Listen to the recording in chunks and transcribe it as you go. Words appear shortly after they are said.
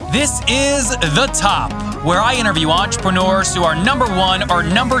This is The Top, where I interview entrepreneurs who are number one or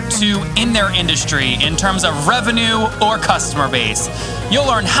number two in their industry in terms of revenue or customer base. You'll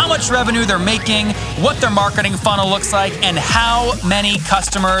learn how much revenue they're making, what their marketing funnel looks like, and how many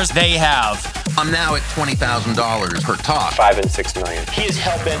customers they have. I'm now at $20,000 per talk. 5 and 6 million. He is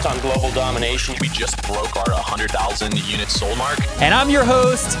hell-bent on global domination. We just broke our 100,000 units sold mark. And I'm your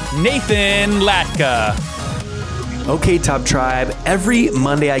host, Nathan Latka. Okay, Top Tribe, every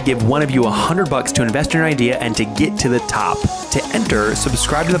Monday I give one of you $100 to invest in your idea and to get to the top. To enter,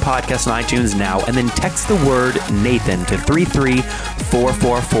 subscribe to the podcast on iTunes now and then text the word Nathan to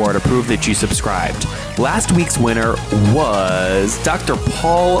 33444 to prove that you subscribed. Last week's winner was Dr.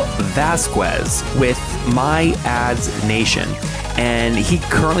 Paul Vasquez with My Ads Nation. And he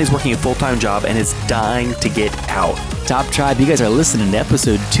currently is working a full-time job and is dying to get out. Top Tribe, you guys are listening to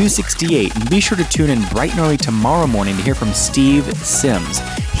episode 268, and be sure to tune in bright and early tomorrow morning to hear from Steve Sims.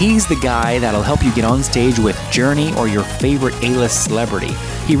 He's the guy that'll help you get on stage with Journey or your favorite A-list celebrity.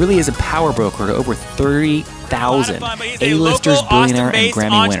 He really is a power broker to over 30,000 A-listers, billionaire, and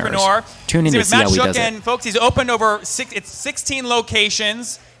Grammy winners. Tune in to see how he does it. Folks, he's opened over 16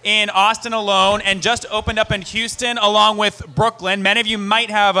 locations in Austin alone, and just opened up in Houston along with Brooklyn. Many of you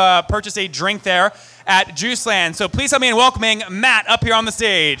might have purchased a drink there at Juiceland. So please help me in welcoming Matt up here on the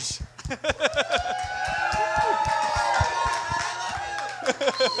stage.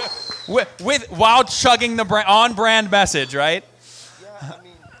 While chugging the on-brand message, right? Yeah,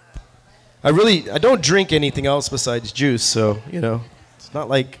 I mean, I don't drink anything else besides juice, so, it's not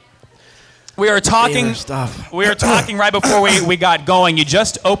like we were talking right before we got going. You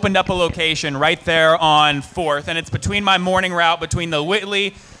just opened up a location right there on 4th, and it's between my morning route between the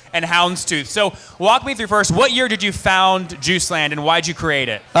Whitley and Houndstooth. So walk me through first, what year did you found Juiceland, and why'd you create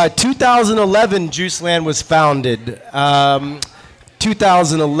it? 2011, Juiceland was founded.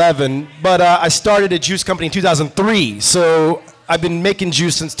 2011, but I started a juice company in 2003, so I've been making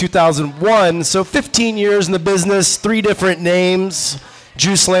juice since 2001, so 15 years in the business, 3 different names.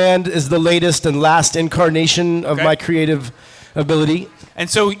 Juiceland is the latest and last incarnation of my creative ability. And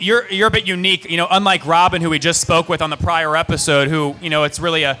so you're a bit unique, unlike Robin, who we just spoke with on the prior episode, who, it's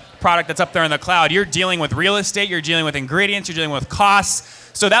really a product that's up there in the cloud. You're dealing with real estate, you're dealing with ingredients, you're dealing with costs.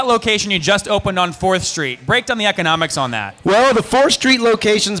 So that location you just opened on 4th Street. Break down the economics on that. Well, the 4th Street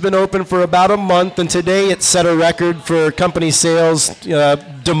location's been open for about a month, and today it set a record for company sales,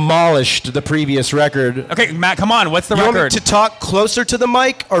 demolished the previous record. Okay, Matt, come on. What's the record? You want me to talk closer to the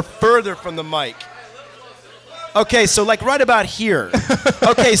mic or further from the mic? Okay, so like right about here.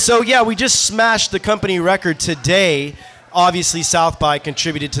 Okay, so yeah, we just smashed the company record today. Obviously, South by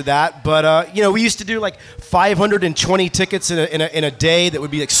contributed to that, but we used to do like 520 tickets in a day that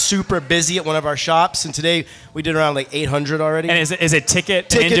would be like super busy at one of our shops, and today we did around like 800 already. And is it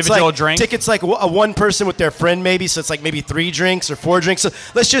tickets an individual like, drink? Tickets like a one person with their friend maybe, so it's like maybe 3 drinks or 4 drinks. So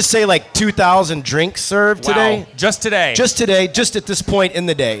let's just say like 2,000 drinks served today. Just today? Just today, just at this point in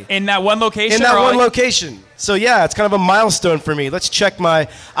the day. In that one location? In that one location. So yeah, it's kind of a milestone for me. Let's check I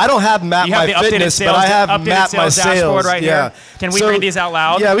don't have Map My Fitness, but I have Map My Sales. Right here. Can we read these out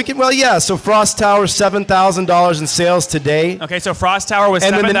loud? Yeah, we can. Well, yeah. So Frost Tower, $7,000 in sales today. Okay, so Frost Tower was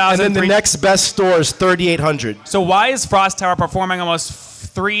 $7,000. And then the next best store is $3,800. So why is Frost Tower performing almost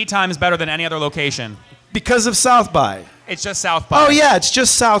 3 times better than any other location? Because of South by. It's just South by. Oh yeah, it's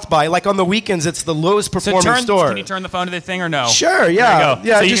just South by. Like on the weekends, it's the lowest performing store. Can you turn the phone to the thing or no? Sure, yeah. There you go.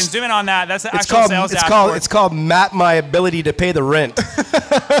 Yeah, so you can zoom in on that. That's the actual sales dashboard. It's called Map My Ability to Pay the Rent.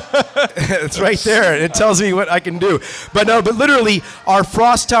 It's right there. It tells me what I can do. But literally, our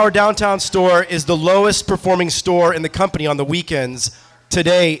Frost Tower downtown store is the lowest performing store in the company on the weekends.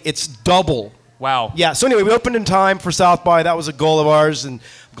 Today, it's double. Wow. Yeah, so anyway, we opened in time for South by. That was a goal of ours, and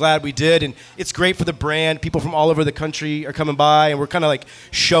I'm glad we did. And it's great for the brand. People from all over the country are coming by, and we're kind of like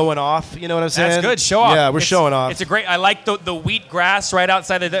showing off. You know what I'm saying? That's good. Show off. Yeah, we're showing off. It's a great. I like the wheat grass right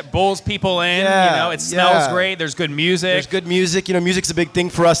outside that pulls people in. Yeah, it smells great. There's good music. There's good music. Music's a big thing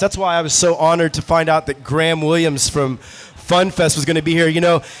for us. That's why I was so honored to find out that Graham Williams from FunFest was going to be here.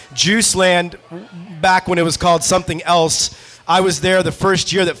 Juiceland, back when it was called something else, I was there the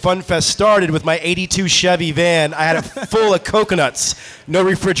first year that FunFest started with my 82 Chevy van. I had it full of coconuts, no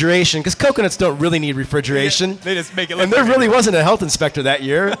refrigeration, because coconuts don't really need refrigeration. Yeah, they just make it look And there really wasn't a health inspector that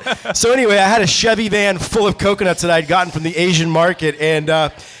year. So anyway, I had a Chevy van full of coconuts that I'd gotten from the Asian market,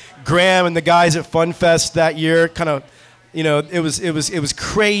 and Graham and the guys at FunFest that year kind of, it was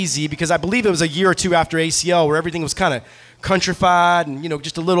crazy, because I believe it was a year or two after ACL where everything was kind of countrified and, you know,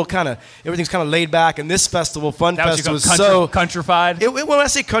 just a little kind of, everything's kind of laid back. And this festival, Fun Fest, was countrified? When I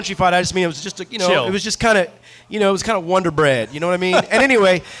say countrified, I just mean it was just, you know, Chill. it was just kind of, you know, it was kind of Wonder Bread. You know what I mean? And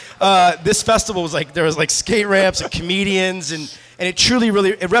anyway, this festival was like, there was like skate ramps and comedians and it truly,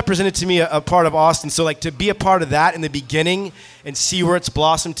 really, it represented to me a part of Austin. So, like, to be a part of that in the beginning and see where it's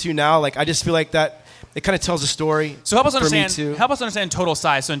blossomed to now, like, I just feel like that, it kind of tells a story. So help us for me, understand. too. Help us understand total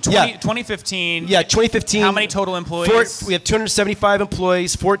size. So in 2015. Yeah, 2015. How many total employees? We have 275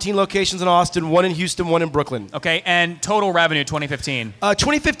 employees, 14 locations in Austin, 1 in Houston, 1 in Brooklyn. Okay, and total revenue 2015.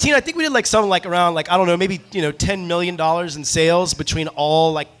 2015, I think we did like something like around like, I don't know, maybe, you know, $10 million in sales between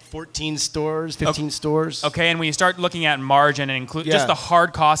all like 14 stores, 15 stores. Okay, and when you start looking at margin and include just the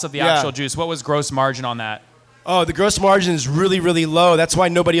hard cost of the actual juice, what was gross margin on that? Oh, the gross margin is really, really low. That's why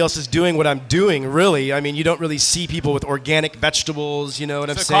nobody else is doing what I'm doing, really. I mean, you don't really see people with organic vegetables, you know what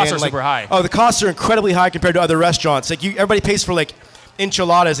I'm saying? The costs are super high. Oh, the costs are incredibly high compared to other restaurants. Like, everybody pays for, like,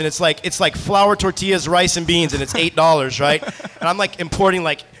 enchiladas, and it's like flour tortillas, rice, and beans, and it's $8, right? And I'm, like, importing,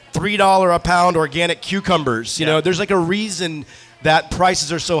 like, $3 a pound organic cucumbers. You know, there's, like, a reason that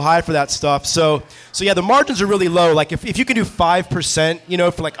prices are so high for that stuff. So yeah, the margins are really low. Like if you can do 5%, you know,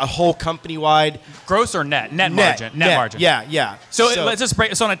 for like a whole company wide. Gross or net? Net margin. Net margin. Yeah. So let's just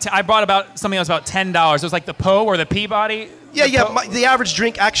break. So I brought about something that was about $10. It was like the Poe or the Peabody. The average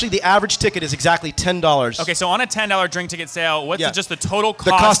drink, actually, the average ticket is exactly $10. Okay, so on a $10 drink ticket sale, what's just the total cost?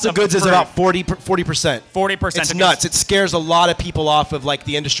 The cost of goods is fruit? about 40%. 40%. It's nuts. It scares a lot of people off of like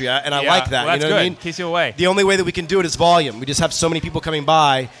the industry, and I like that. Well, that's you know what I good. mean? Keeps you away. The only way that we can do it is volume. We just have so many people coming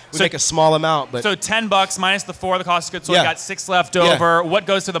by. We make a small amount, but so $10 minus the 4, the cost of goods sold. You got 6 left over. What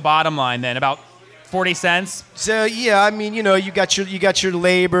goes to the bottom line then? About 40 cents. So yeah, I mean, you know, you got your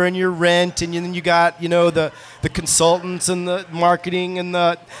labor and your rent, and then you got, you know, the consultants and the marketing, and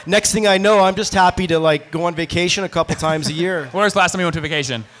the next thing I know, I'm just happy to like go on vacation a couple times a year. Where was the last time you went to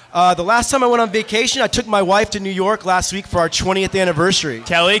vacation? The last time I went on vacation, I took my wife to New York last week for our 20th anniversary.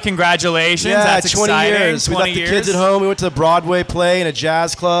 Kelly, congratulations. Yeah, That's 20 exciting. years. 20 we left years. the kids at home. We went to the Broadway play and a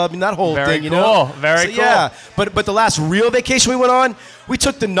jazz club, and that whole thing, you know? Very cool. Yeah, but the last real vacation we went on, we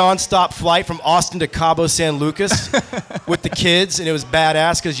took the nonstop flight from Austin to Cabo San Lucas with the kids, and it was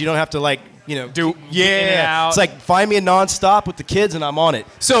badass because you don't have to like, you know, in and out. It's like find me a nonstop with the kids, and I'm on it.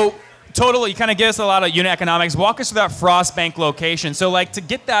 So total, you kind of give us a lot of unit economics. Walk us through that Frost Bank location. So like to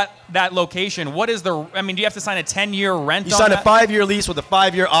get that location, what is do you have to sign a 10-year rent? You sign a 5-year lease with a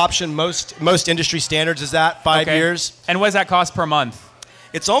 5-year option. Most industry standards is that 5 years. And what does that cost per month?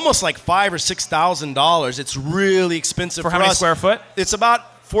 It's almost like $5,000 or $6,000. It's really expensive for how many square foot? It's about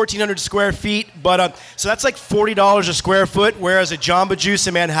 1,400 square feet, but so that's like $40 a square foot. Whereas a Jamba Juice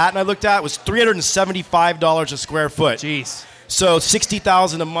in Manhattan I looked at was $375 a square foot. Jeez. So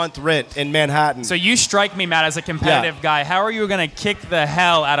 $60,000 a month rent in Manhattan. So you strike me, Matt, as a competitive guy. How are you going to kick the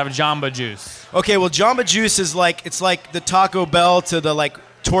hell out of Jamba Juice? Okay, well, Jamba Juice is like, it's like the Taco Bell to the like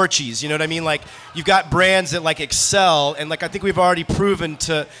Torchies, you know what I mean? Like you've got brands that like excel, and like I think we've already proven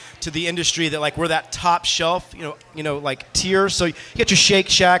to the industry that like we're that top shelf, you know, like tier. So you got your Shake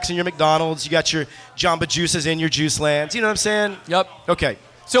Shacks and your McDonald's, you got your Jamba Juices and your Juice Lands. You know what I'm saying? Yep. Okay.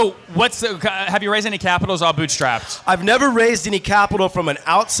 So have you raised any capital? Is all bootstrapped? I've never raised any capital from an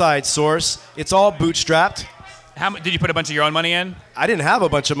outside source. It's all bootstrapped. Did you put a bunch of your own money in? I didn't have a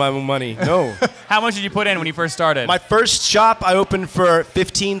bunch of my own money, no. How much did you put in when you first started? My first shop I opened for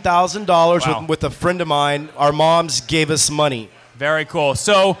 $15,000 with a friend of mine. Our moms gave us money. Very cool.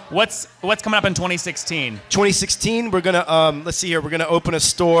 So what's coming up in 2016? 2016, we're gonna let's see here. We're gonna open a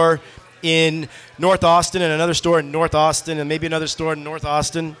store in North Austin and another store in North Austin and maybe another store in North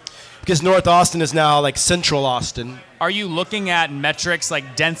Austin, because North Austin is now like Central Austin. Are you looking at metrics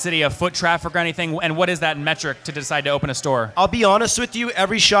like density of foot traffic or anything? And what is that metric to decide to open a store? I'll be honest with you.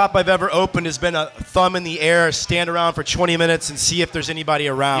 Every shop I've ever opened has been a thumb in the air, stand around for 20 minutes and see if there's anybody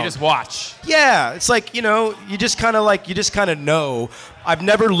around. You just watch. Yeah, it's like, you know, you just kind of know. I've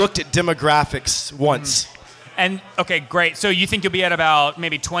never looked at demographics once. And, okay, great. So you think you'll be at about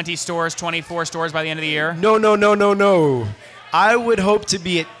maybe 20 stores, 24 stores by the end of the year? No. I would hope to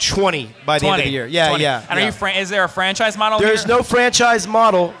be at 20 by the end of the year. Yeah, 20. yeah. And is there a franchise model There's here? no franchise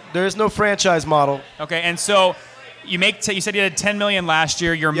model. There is no franchise model. Okay, and so you said you did $10 million last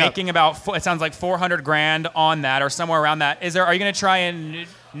year. You're making about, it sounds like $400,000 on that or somewhere around that. Are you going to try and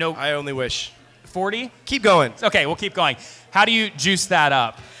I only wish. 40? Keep going. Okay, we'll keep going. How do you juice that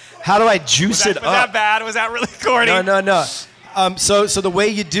up? How do I juice it up? Was that bad? Was that really corny? No. So the way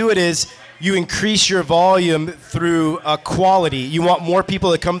you do it is you increase your volume through quality. You want more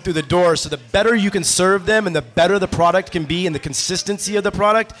people to come through the door, so the better you can serve them and the better the product can be and the consistency of the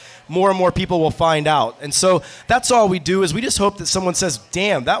product, more and more people will find out. And so that's all we do, is we just hope that someone says,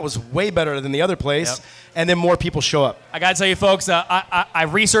 damn, that was way better than the other place. Yep. And then more people show up. I gotta tell you, folks, I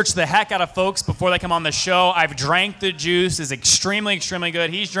researched the heck out of folks before they come on the show. I've drank the juice. It's extremely, extremely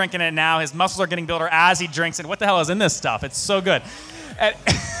good. He's drinking it now. His muscles are getting builder as he drinks it. What the hell is in this stuff? It's so good.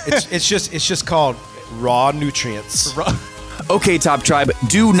 It's just called raw nutrients. Okay, Top Tribe,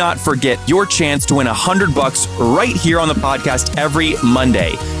 do not forget your chance to win $100 right here on the podcast every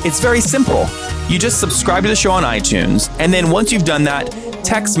Monday. It's very simple. You just subscribe to the show on iTunes, and then once you've done that,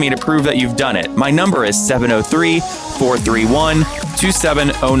 text me to prove that you've done it. My number is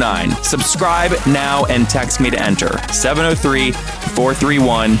 703-431-2709. Subscribe now and text me to enter.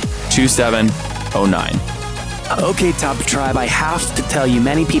 703-431-2709. Okay, Top Tribe, I have to tell you,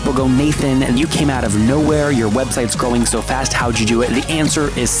 many people go, Nathan, and you came out of nowhere. Your website's growing so fast. How'd you do it? The answer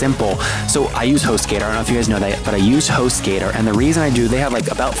is simple. So I use HostGator. I don't know if you guys know that, but I use HostGator. And the reason I do, they have like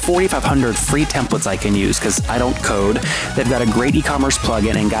about 4,500 free templates I can use because I don't code. They've got a great e-commerce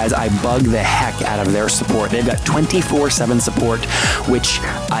plugin. And guys, I bug the heck out of their support. They've got 24/7 support, which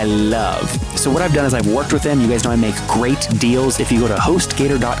I love. So what I've done is I've worked with them. You guys know I make great deals. If you go to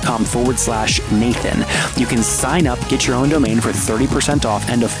HostGator.com/Nathan, you can sign up, get your own domain for 30% off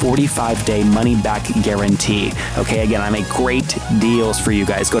and a 45-day money-back guarantee. Okay, again, I make great deals for you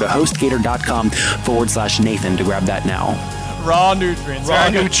guys. Go to HostGator.com/Nathan to grab that now. Raw nutrients. Raw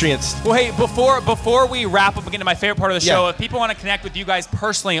nutrients. Well, hey, before we wrap up and get to my favorite part of the show, Yeah. if people want to connect with you guys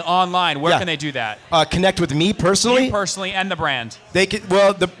personally online, where Yeah. can they do that? Connect with me personally. You personally and the brand. They could,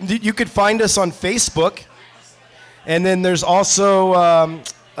 well, you could find us on Facebook, and then there's also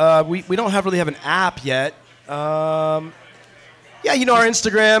we don't really have an app yet. Yeah, you know, our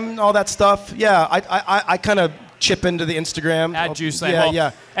Instagram, all that stuff. Yeah, I kind of chip into the Instagram. At Juiceland. Yeah, Well,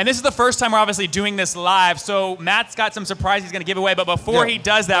 yeah. And this is the first time we're obviously doing this live, so Matt's got some surprise he's going to give away. But before Yeah. he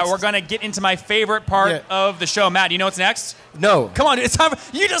does that, we're going to get into my favorite part Yeah. of the show. Matt, you know what's next? No, Come on, dude, it's time.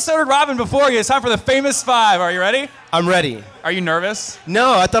 You just started Robin before you. It's time for the famous five. Are you ready? I'm ready. Are you nervous?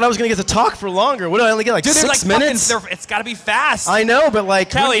 No, I thought I was going to get to talk for longer. What do I only get, like Dude, there's 6 like minutes? it's got to be fast. I know, but like,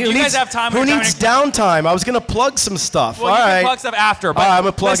 Kelly, do you guys have time Who when you're needs downtime? I was going to plug some stuff. Well, all you right. can plug stuff after. But All right, I'm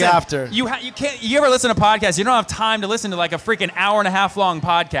gonna plug listen, after. You can't. You ever listen to podcasts? You don't have time to listen to like a freaking hour and a half long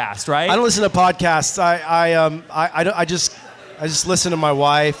podcast, right? I don't listen to podcasts. I just listen to my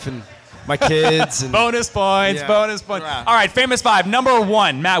wife and my kids. And Bonus points. Yeah. Bonus points. Yeah. All right, famous five. Number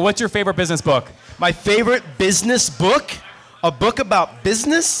one, Matt. What's your favorite business book? my favorite business book, a book about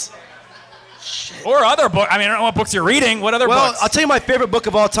business. Or other book. I mean, I don't know what books you're reading. What other Well, books? I'll tell you my favorite book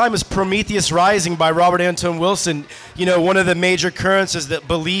of all time is Prometheus Rising by Robert Anton Wilson. You know, one of the major currents is that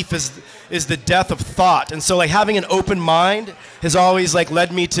belief is the death of thought. And so like having an open mind has always like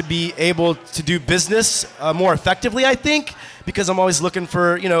led me to be able to do business more effectively, I think, because I'm always looking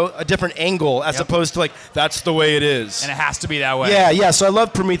for, you know, a different angle as opposed to like, that's the way it is. and it has to be that way. Yeah, so I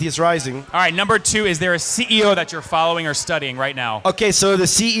love Prometheus Rising. All right, number two, is there a CEO that you're following or studying right now? Okay, so the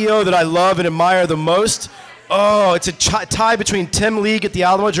CEO that I love and admire the most, it's a tie between Tim League at the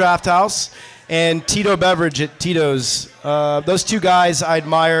Alamo Draft House and Tito Beveridge at Tito's. Those two guys I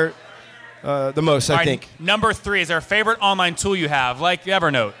admire the most, All I right, think. Number three, is there a favorite online tool you have, like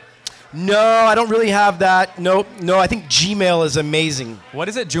Evernote? No, I don't really have that. No, I think Gmail is amazing. What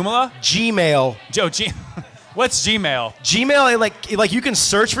is it, Joomla? Gmail. What's Gmail? Gmail, like you can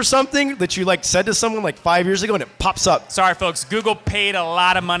search for something that you like said to someone like 5 years ago and it pops up. Sorry, folks. Google paid a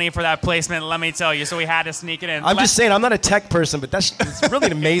lot of money for that placement, let me tell you, so we had to sneak it in. I'm just saying, I'm not a tech person, but it's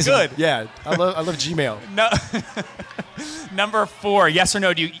really amazing. Good. Yeah, I love Gmail. No. Number four, yes or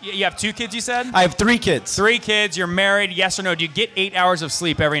no? Do you have 2 kids, you said? I have 3 kids. 3 kids, you're married, yes or no? Do you get 8 hours of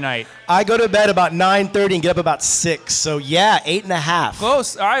sleep every night? I go to bed about 9:30 and get up about 6. So yeah, 8.5.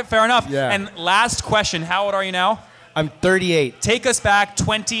 Close. All right, fair enough. Yeah. And last question, how old are you now? I'm 38. Take us back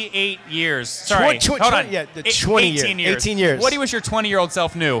 28 years. Sorry, Tw- tw- hold tw- on. yeah, the 20 18 years. years. 18 years. What do you wish your 20-year-old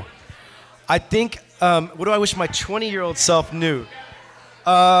self knew? I think, what do I wish my 20-year-old self knew?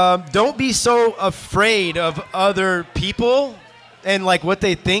 Don't be so afraid of other people and like what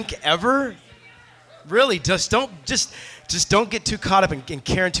they think ever. Really, just don't get too caught up in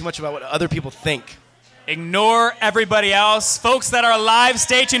caring too much about what other people think. Ignore everybody else. Folks that are live,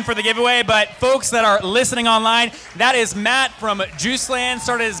 stay tuned for the giveaway, but folks that are listening online, that is Matt from Juiceland,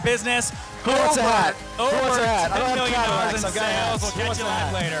 started his business. Who wants a hat? Over Who wants a hat? I don't $10 have million Cadillacs, in I've got sales. hats. We'll Who catch wants you a live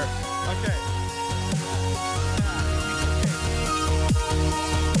hat? later.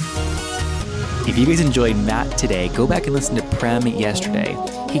 If you guys enjoyed Matt today, go back and listen to Prem yesterday.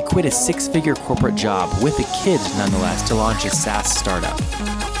 He quit a 6-figure corporate job with a kid, nonetheless, to launch a SaaS startup.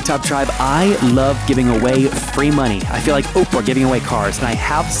 Top Tribe, I love giving away free money. I feel like Oprah giving away cars, and I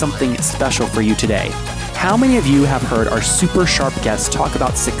have something special for you today. How many of you have heard our super sharp guests talk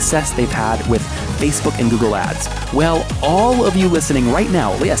about success they've had with Facebook and Google Ads? Well, all of you listening right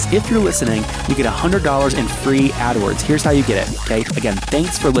now, yes, if you're listening, you get $100 in free AdWords. Here's how you get it, okay? Again,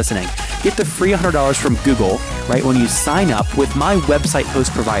 thanks for listening. Get the free $100 from Google, right, when you sign up with my website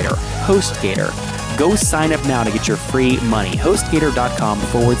host provider, HostGator. Go sign up now to get your free money.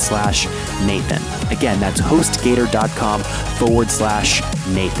 HostGator.com/Nathan. Again, that's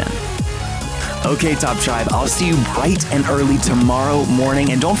HostGator.com/Nathan. Okay, Top Tribe, I'll see you bright and early tomorrow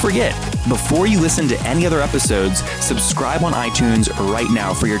morning. And don't forget, before you listen to any other episodes, subscribe on iTunes right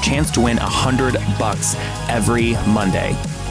now for your chance to win $100 every Monday.